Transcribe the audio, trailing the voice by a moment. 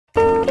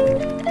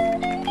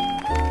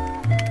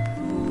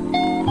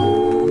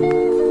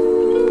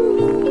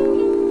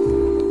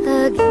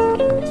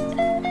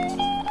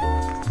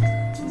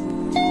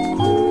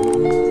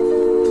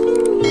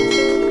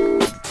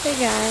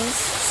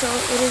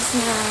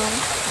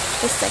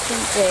the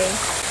second day.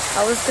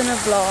 I was gonna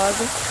vlog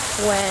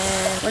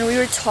when we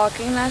were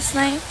talking last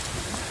night.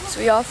 So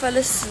we all fell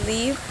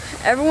asleep.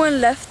 Everyone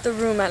left the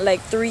room at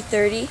like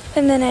 3:30.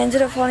 And then I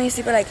ended up falling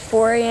asleep at like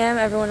 4 a.m.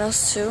 Everyone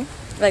else too.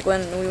 Like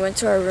when we went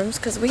to our rooms,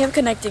 because we have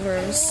connecting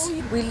rooms.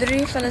 We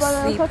literally fell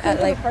asleep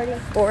at like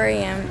 4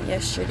 a.m.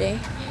 yesterday.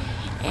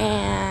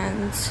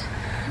 And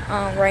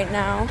right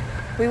now,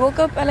 we woke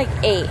up at like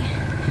 8.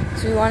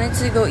 So we wanted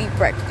to go eat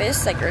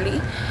breakfast like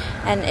early.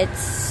 And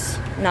it's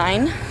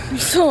 9.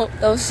 So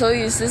that was so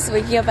useless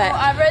waking up at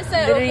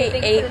literally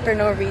 8 for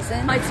no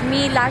reason. It's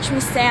me, Lakshmi,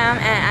 Sam,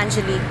 and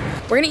Angelique.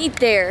 We're gonna eat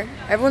there.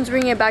 Everyone's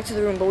bringing it back to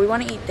the room, but we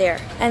want to eat there.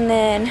 And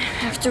then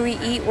after we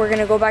eat, we're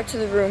gonna go back to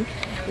the room.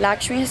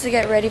 Lakshmi has to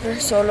get ready for her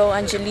solo,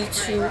 Angelique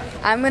too.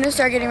 I'm gonna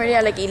start getting ready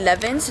at like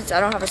 11 since I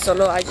don't have a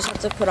solo. I just have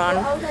to put on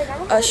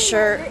a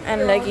shirt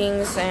and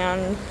leggings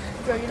and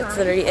that's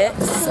literally it.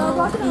 So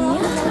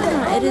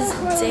yeah, it is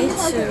day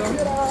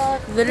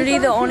 2. Literally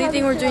the only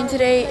thing we're doing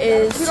today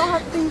is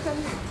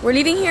we're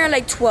leaving here at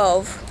like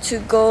 12 to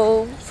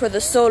go for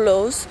the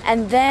solos,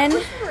 and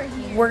then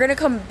we're gonna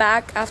come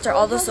back after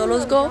all the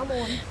solos go.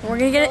 We're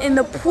gonna get in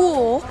the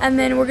pool, and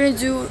then we're gonna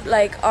do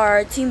like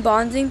our team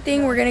bonding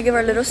thing. We're gonna give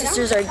our little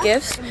sisters our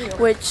gifts,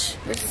 which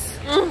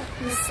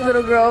this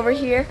little girl over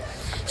here,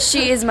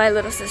 she is my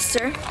little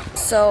sister.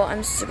 So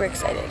I'm super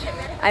excited.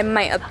 I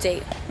might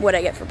update what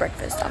I get for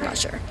breakfast, I'm not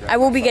sure. I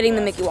will be getting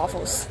the Mickey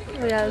waffles.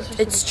 Yeah,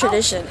 it's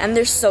tradition and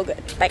they're so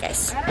good. Bye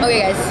guys. Okay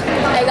guys,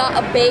 I got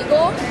a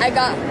bagel, I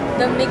got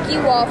the Mickey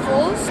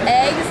waffles,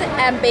 eggs,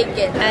 and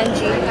bacon.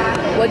 Angie,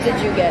 what did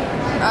you get?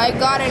 I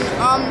got an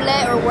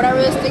omelet or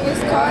whatever this thing is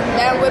called,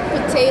 then with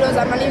potatoes.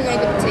 I'm not even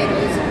gonna get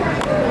potatoes.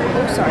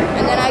 Oh, sorry.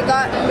 And then I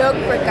got milk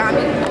for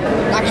Gami.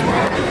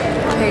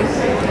 Okay.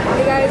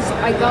 Hey guys,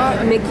 I got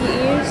a Mickey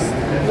ears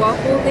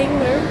waffle thing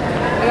there.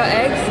 I got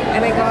eggs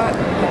and I got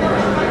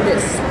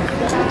this.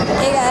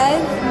 Hey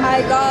guys,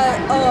 I got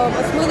a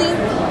smoothie,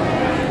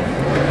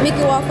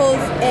 Mickey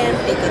waffles, and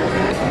bacon.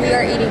 We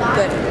are eating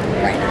good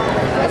right now.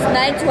 It's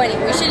 9:20.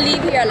 We should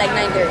leave here at like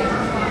 9:30.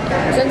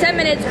 So in 10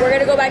 minutes, we're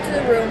gonna go back to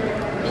the room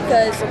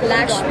because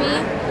Lakshmi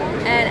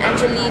and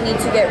Angelique need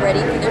to get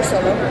ready for their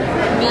solo.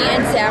 Me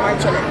and Sam are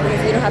chilling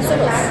because we don't have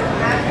solos.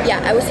 Yeah,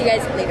 I will see you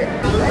guys later.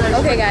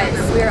 Okay guys,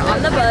 we are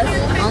on the bus,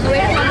 on the way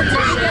to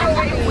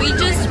competition. We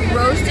just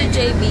roasted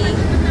JB.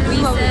 We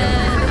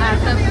said at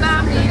the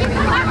family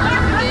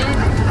reunion,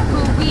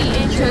 who we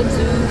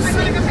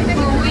introducing,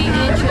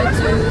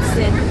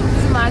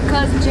 This is my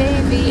cousin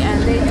JB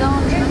and they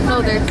don't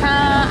know their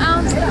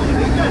count.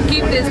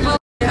 Keep this book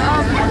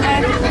up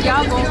and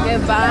y'all won't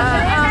get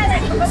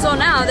by. So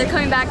now they're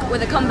coming back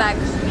with a comeback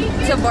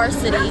to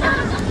varsity.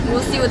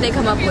 We'll see what they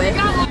come up with.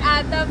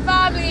 At the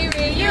family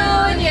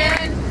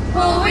reunion,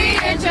 who we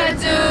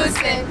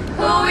introducing,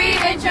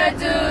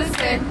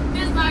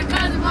 This is my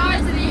cousin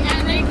varsity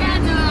and they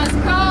can't do us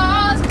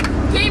calls.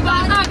 Keep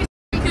on talking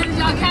because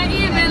y'all can't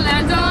even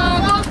let go.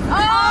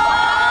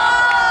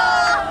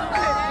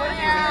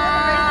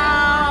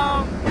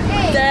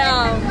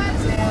 Damn.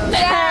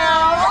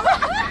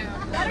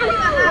 I don't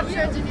even have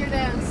shirts in your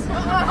dance.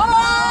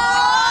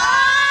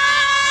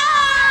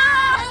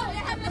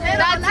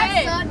 That's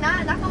it.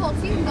 Not the whole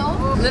team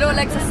though. Little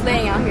Alexa's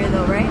slaying out here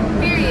though, right?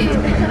 Period.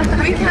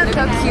 Look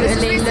how cute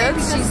Elaine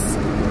looks. She's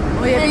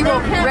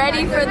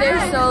ready for their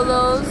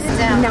solos.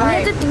 Now we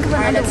have to think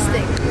about the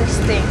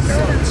stink.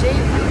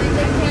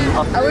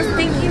 I was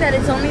thinking that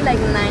it's only like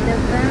 9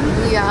 of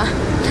them. Yeah.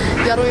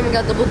 Y'all don't even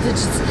got double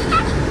digits.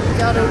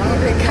 Y'all don't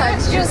even got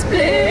your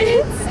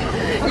splits.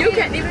 You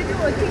can't even do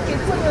a ticket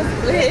to a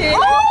split.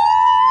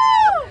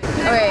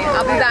 Okay,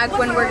 I'll be back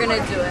when we're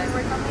gonna do it.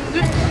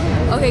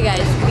 Okay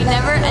guys, we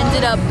never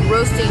ended up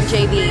roasting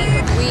JB.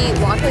 We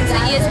walked into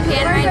the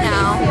ESPN right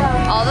now.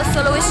 All the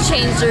soloists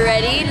changed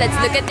already. Let's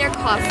look at their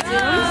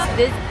costumes.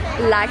 This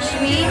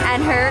Lakshmi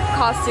and her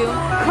costume.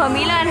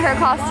 Camila and her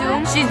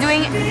costume. She's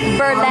doing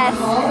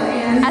burlesque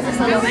as a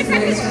soloist.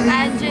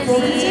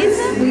 Angelique,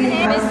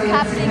 Miss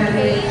Captain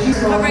Kate,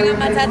 covering up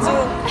my tattoo.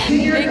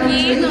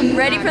 Vicky,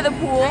 ready for the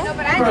pool.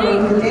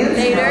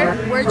 Later,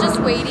 we're just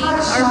waiting. Our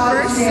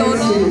first solo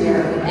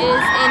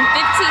is in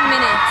 15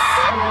 minutes.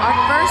 Our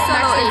first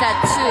solo is at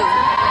 2,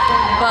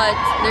 but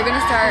they're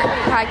gonna start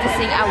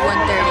practicing at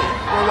 1:30.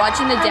 We're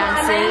watching the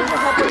dances.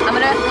 I'm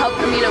gonna help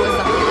Camila with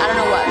something. I don't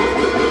know what,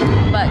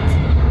 but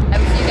I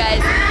will see you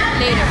guys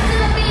later.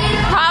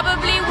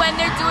 Probably when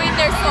they're doing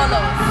their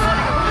solos.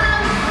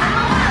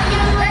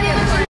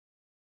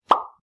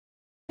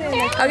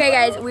 Okay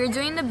guys, we're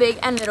doing the big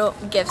and little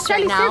gifts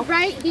right now.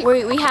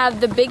 We have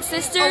the big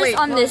sisters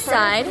on this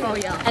side,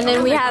 and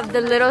then we have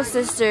the little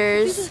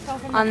sisters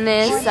on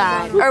this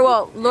side. Or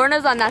well,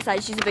 Lorna's on that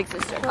side, she's a big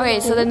sister. Okay,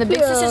 so then the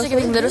big sisters are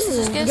giving little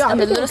sisters gifts, and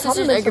the little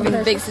sisters are giving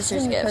the big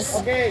sisters gifts.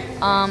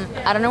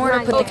 I don't know where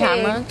to put the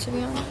camera, to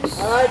be honest.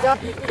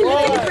 Is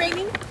it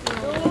raining?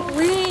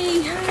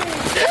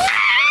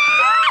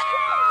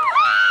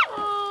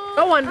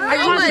 Go on. I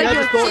want to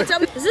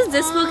Is this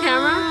dispo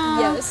camera?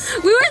 Yes.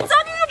 We were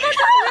talking about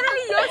that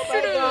literally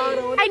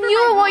I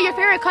knew what your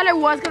favorite color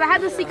was because I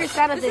had the Secret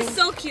Santa thing.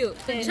 So cute.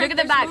 Look at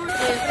the back.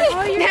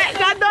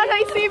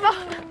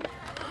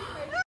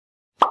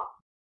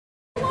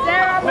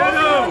 Sarah,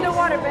 I'm in the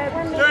water, babe.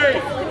 3,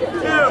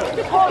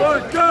 2,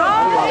 1, go!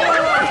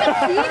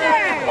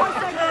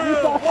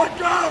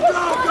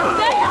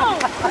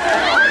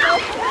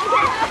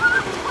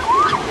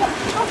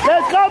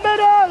 Let's go,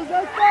 Meadows!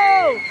 Let's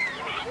go!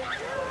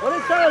 What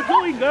is Sarah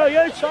doing, girl?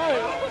 You're shy.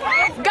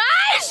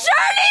 Guys,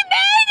 Shirley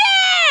made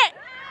it!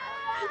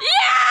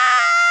 Yeah!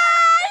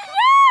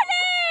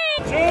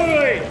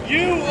 Shirley,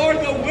 you are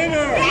the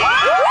winner!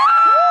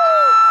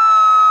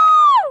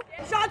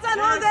 Shots on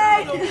Jose!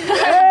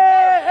 Hey!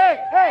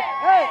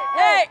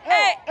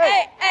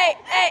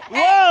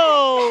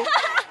 Whoa!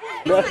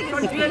 He's like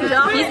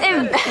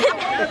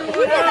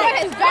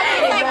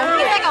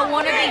a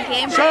wannabe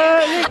game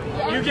Shirley!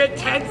 You get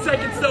 10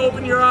 seconds to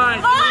open your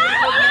eyes.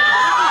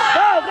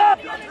 Go, go!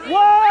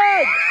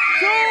 1,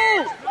 2,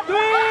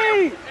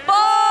 3,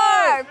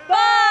 4,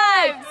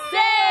 5,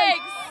 6,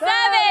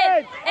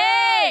 7,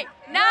 8,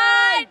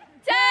 9,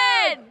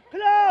 10.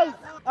 close!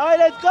 Alright,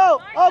 let's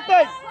go!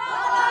 Open!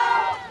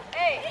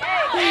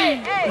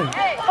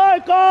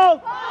 Alright,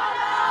 go!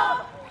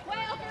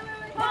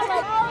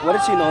 What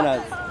is she known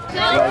as?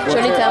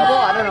 Shirley Temple,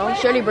 I don't know.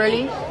 Shirley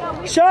Burley.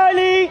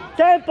 Shirley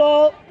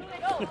Temple!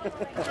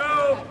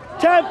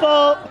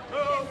 Temple!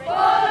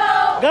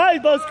 Guys,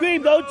 don't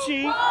scream, don't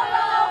cheat!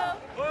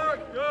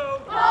 Mark,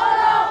 go!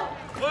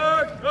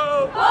 Mark,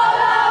 go!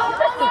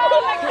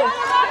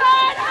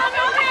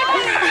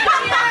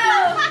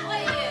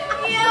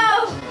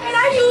 Can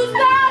I use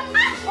that?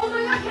 Oh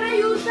my god, can I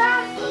use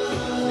that?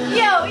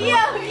 Yo.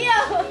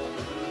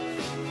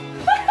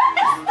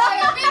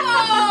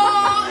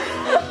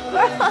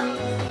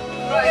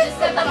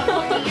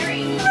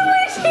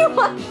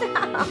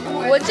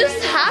 What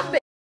just happened?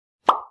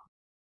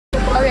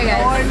 Okay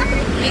guys,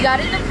 we got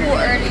in the pool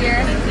earlier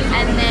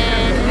and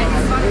then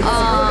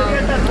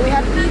We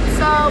had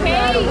pizza, we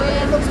had a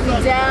wind, we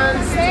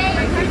danced,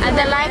 and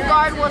the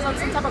lifeguard was on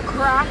some type of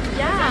crack.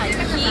 yeah,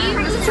 he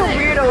was Such a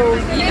weirdo.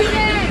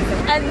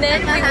 and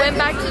then we went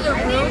back to the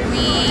room.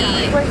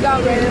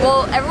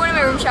 Well, everyone in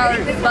my room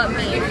showered but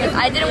me because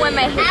I didn't wet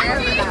my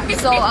hair,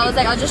 so I was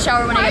like, I'll just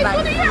shower when I get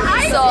back.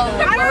 So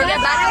when we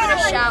get back, I'm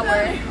gonna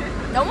shower.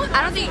 No one,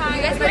 I don't think you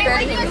guys can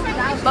barely hear me.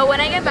 But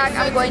when I get back,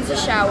 I'm going to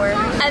shower,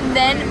 and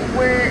then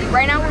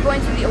right now we're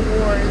going to the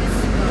awards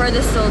for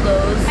the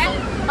solos.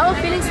 I have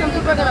a feeling some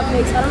people are gonna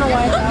pay, so I don't know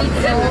why. I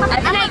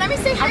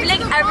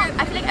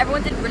feel like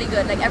everyone did really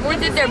good. Like everyone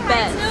did their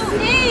best.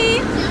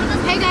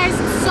 Hey guys,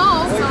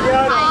 so we're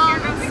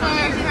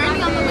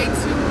currently on the way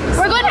to.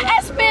 We're going to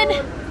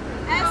Espen.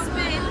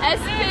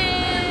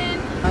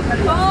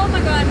 Oh my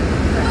god.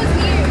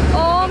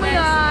 Oh my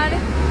god.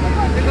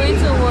 We're going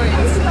to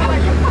awards.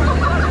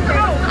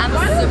 I'm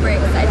super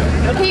excited.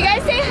 Can you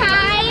guys say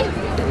hi?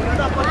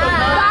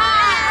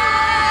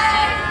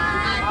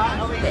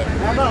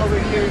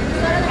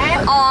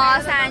 Aw,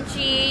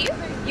 Sanchi,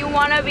 you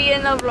wanna be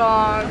in the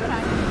vlog?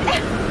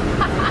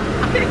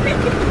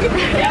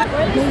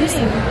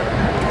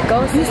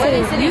 Go see.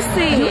 You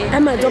see.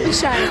 Emma, don't be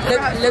shy.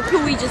 Look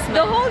who we just met.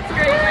 The whole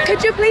screen.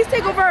 Could you please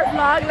take over our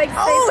vlog? Like,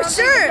 Oh,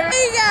 sure.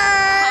 Hey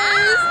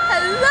guys.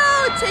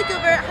 Hello,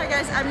 takeover. Hi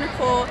guys, I'm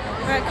Nicole.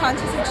 We're at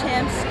Contest of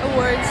Champs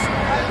Awards.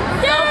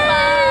 So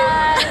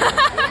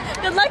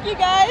fun. Good luck, you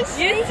guys.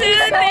 You too.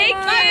 Thank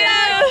you.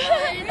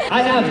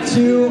 I have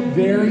two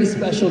very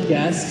special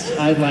guests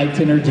I'd like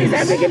to introduce.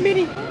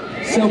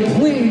 So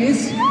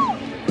please,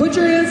 put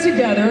your hands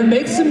together and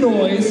make some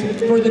noise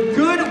for the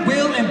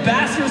goodwill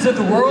ambassadors of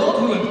the world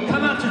who have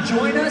come out to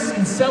join us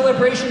in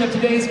celebration of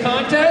today's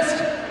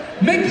contest,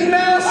 Mickey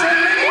Mouse and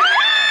Minnie.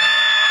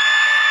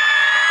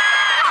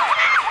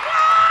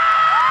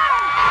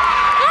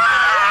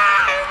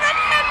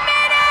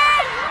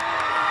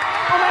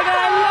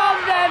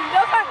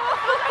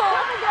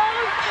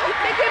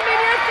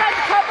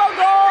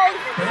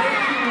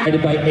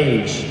 Rated by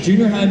age,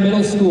 junior high,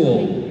 middle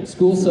school,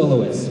 school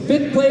soloists.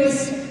 5th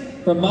place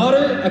from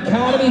Modern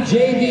Academy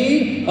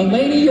JV,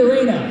 Eleni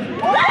Urena.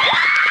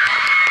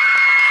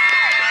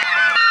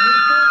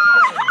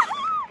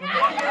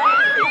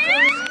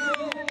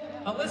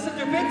 Alyssa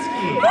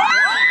Dubinsky.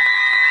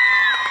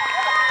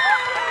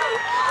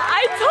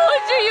 I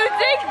told you you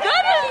did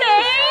good,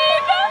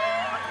 Elaine.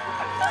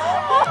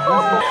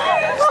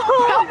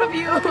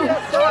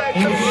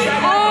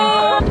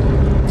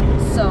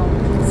 So,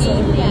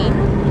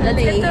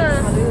 let's get the...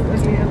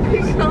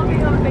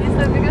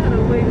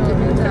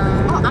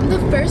 I'm the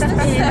first in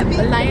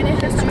Lioness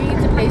history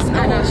to place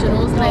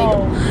internationals. Like,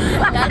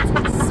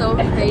 That's so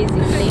crazy.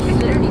 Elaine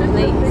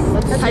literally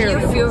plays. How do you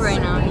feel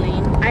right now,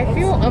 Elaine? I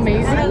feel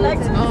amazing.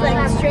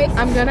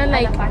 I'm gonna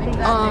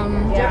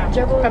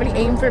probably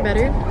aim for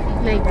better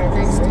like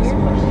next year.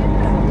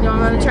 You know, I'm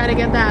gonna try to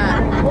get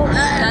that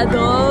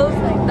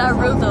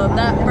real dub,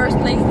 that first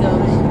place dub.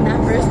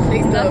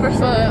 But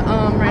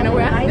right now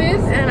we're at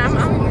this, and I'm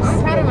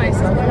proud of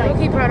myself. I'm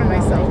okay proud of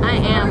myself. I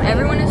am.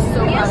 Everyone is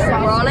so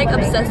proud. We're all like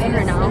obsessed with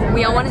her now.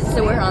 We all wanted to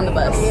sit with her on the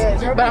bus.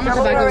 But I'm at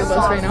the back of the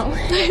bus right now.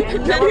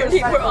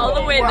 Literally, we're all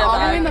the way in the All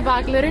the way back. in the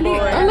back, literally.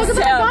 Oh, look at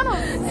the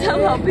McDonald's.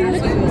 Somehow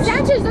beautiful.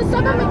 Sanchez, let's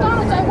stop at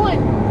McDonald's. I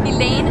won.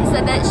 Elaine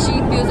said that she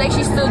feels like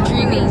she's still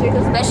dreaming,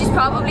 that she's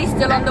probably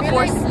still on the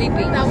floor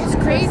sleeping. That was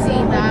crazy.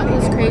 That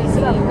was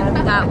crazy.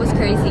 That was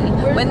crazy.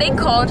 When they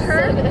called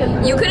her,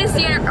 you couldn't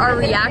see our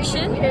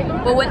reaction,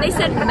 but when they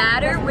said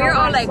Matter, we were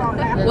all like,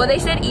 well, they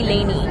said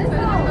Elaine,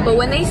 but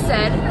when they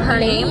said her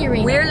name,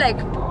 we were like,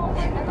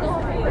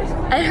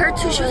 and her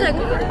too, she was like,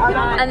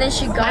 and then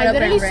she got I up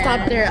literally and ran.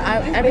 stopped there.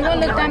 Everyone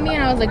looked at me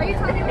and I was like,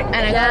 and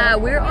I Yeah,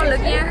 we were all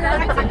looking at her.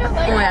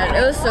 Oh my god,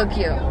 it was so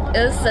cute.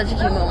 It was such a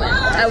cute moment.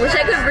 I wish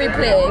I could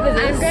replay it because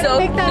it was so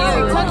make that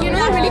cute. TikTok. You know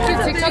that really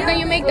cute TikTok that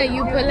you make that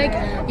you put like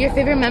your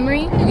favorite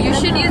memory? You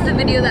should use the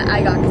video that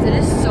I got because it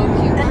is so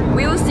cute.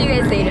 We will see you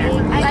guys later.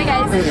 Bye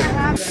guys.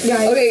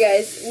 Okay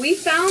guys, we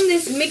found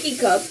this Mickey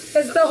cup.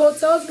 It's the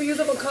hotel's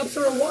reusable cups,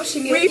 so we're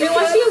washing it. You're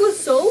washing it with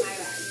soap?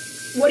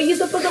 What are you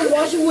supposed to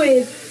wash it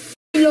with?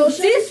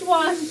 Lotion?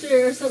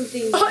 Dishwasher or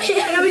something. Oh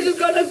yeah, we just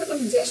got for some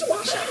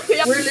dishwasher.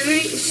 We're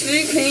literally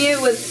cleaning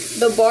it with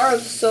the bar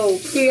of soap.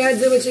 You gotta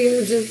do what you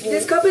gotta do.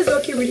 This cup is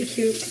looking really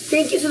cute.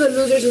 Thank you to the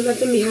losers who left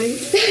them behind.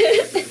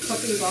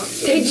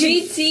 Hey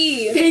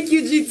GT. Thank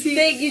you, GT.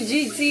 Thank you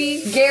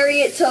GT.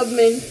 Garriott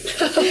Tubman.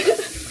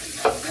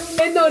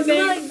 And no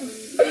name.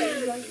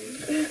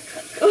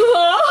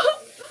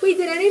 Wait,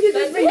 did any of you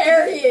guys bring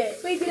Harriet.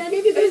 Wait, did any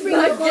of you guys bring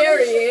Not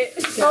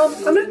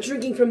Garriott. I'm not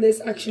drinking from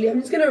this actually.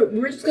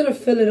 We're just gonna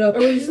fill it up.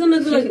 We're just gonna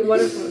do like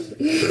waterfalls.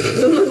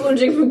 Someone's gonna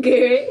drink from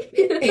Gary.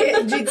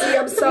 GT,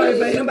 I'm sorry,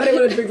 but nobody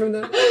wanna drink from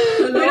that.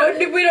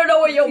 We don't know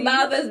what your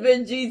mouth has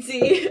been,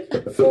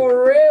 GT.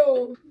 For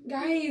real.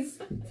 Guys,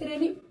 did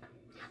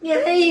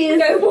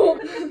any I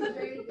won't.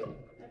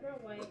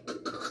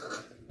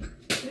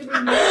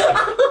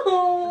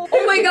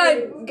 Oh my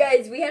god,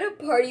 guys, we had a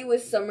party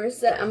with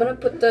Somerset. I'm gonna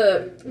put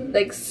the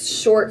like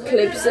short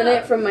clips in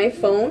it from my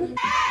phone.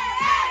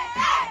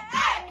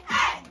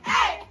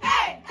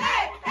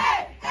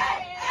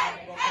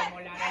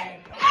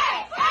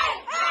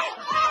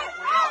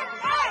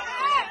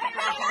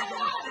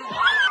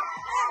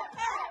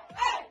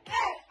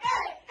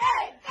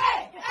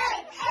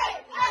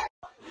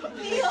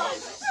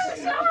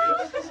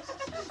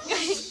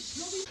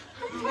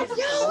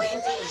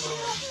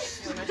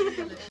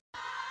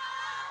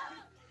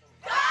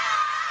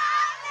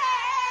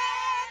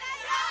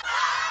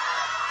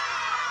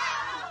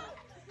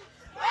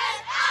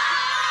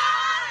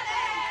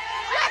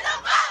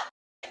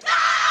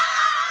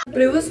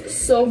 But it was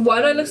so,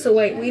 why do I look so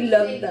white? We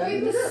love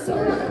them so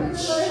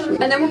much.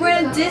 And then we're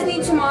going to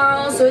Disney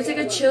tomorrow, so it's like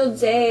a chill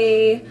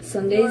day.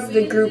 Sunday's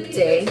the group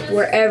day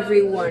where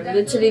everyone,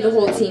 literally the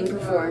whole team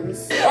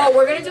performs. Oh,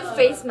 we're going to do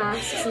face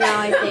masks now,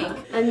 I think.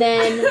 And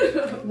then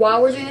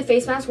while we're doing the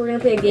face masks, we're going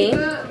to play a game.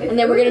 And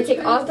then we're going to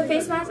take off the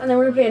face mask, and then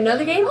we're going to play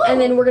another game. And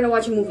then we're going to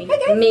watch a movie,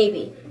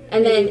 maybe.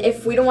 And then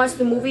if we don't watch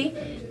the movie,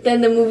 then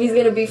the movie's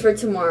gonna be for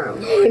tomorrow.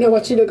 I know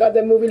what you look at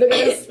that movie. Look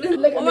at this.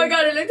 Look at oh my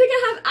god, it looked like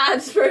I have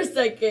abs for a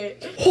second.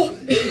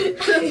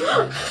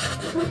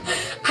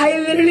 I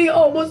literally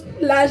almost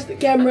flashed the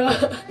camera.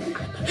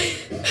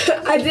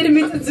 I didn't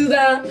mean to do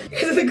that.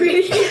 This is the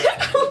gritty.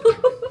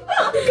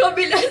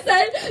 Camila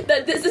said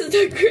that this is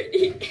the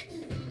gritty.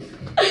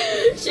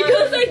 She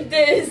goes like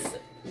this.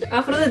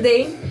 Outfit of the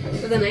day,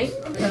 for the night.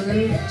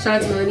 Shout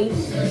out to Melanie.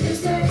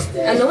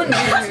 And no one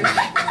knows her.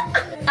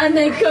 And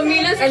then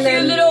Camila's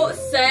cute little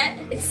set.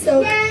 It's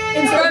so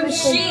from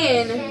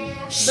Shein.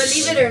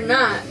 Believe it or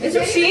not. It's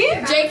from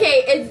Shein? JK,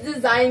 it's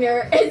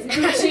designer. It's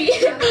Gucci.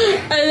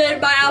 And then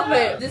my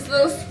outfit. This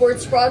little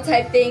sports bra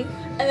type thing.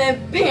 And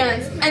then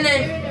pants. And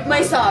then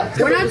my socks.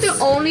 We're not the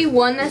only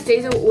one that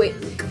stays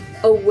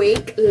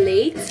awake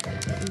late.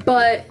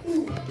 But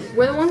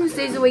we're the one who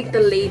stays awake the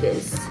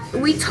latest.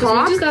 We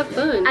talk. We just got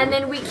fun. And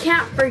then we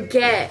can't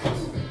forget,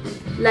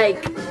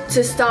 like,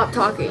 to stop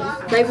talking.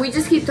 Like, we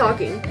just keep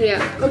talking.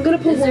 Yeah. I'm gonna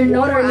put warm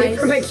water in it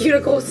for my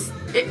cuticles.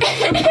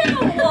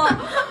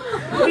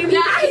 What do you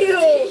mean ew?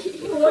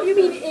 What do you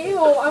mean ew?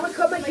 I'm gonna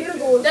cut my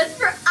cuticles. That's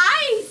for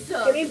ice!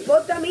 Give me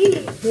both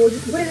dummy. Well,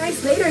 just put it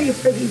ice later, you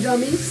freaking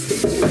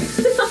dummies.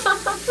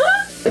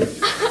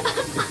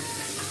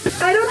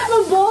 I don't have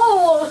a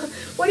bowl.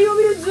 What do you want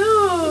me to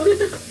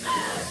do?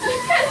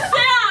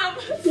 Sam!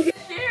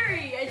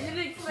 Scary! I didn't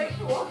expect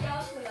to walk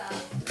out to that.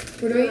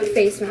 We're doing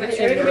face masks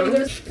right now.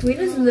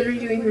 Wena's literally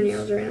doing her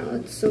nails right now.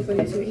 That's so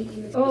funny to me.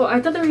 Oh, I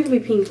thought they were gonna be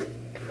pink.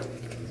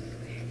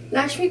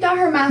 Lakshmi thought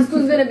her mask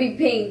was gonna be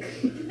pink.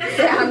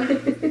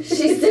 Sam,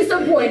 she's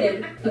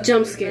disappointed.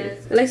 Jump scare.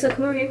 Alexa,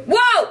 come over here.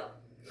 Whoa!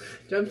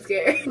 Jump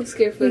scare. I'm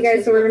scared for You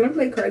guys, so we're gonna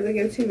play Cards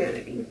Against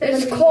Humanity.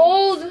 It's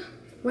cold.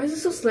 Why is it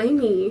so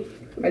slimy?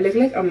 I look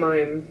like a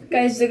mime.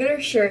 Guys, look at her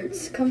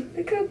shirts. Come,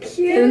 look how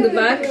cute. And in the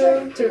back,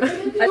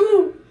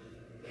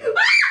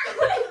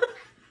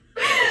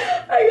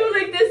 I go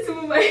like this to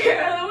move my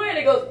hair out of the way and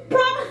it goes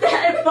pop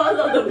and it falls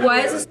on the floor. Why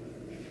is this?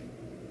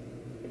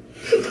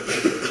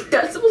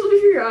 That's supposed to be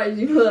for your eyes,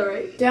 you know that,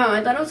 right? Damn,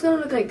 I thought it was gonna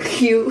look like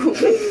cute.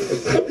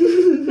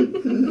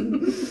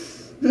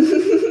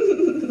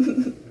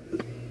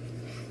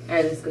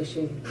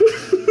 discussion.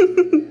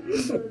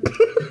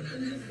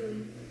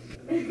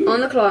 On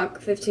the clock,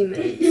 15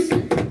 minutes.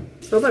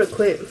 I'm about to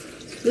quit.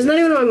 There's not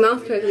even my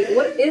mouth correctly.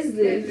 What is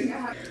this?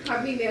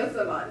 Happy nail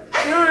salon.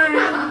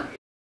 Hi.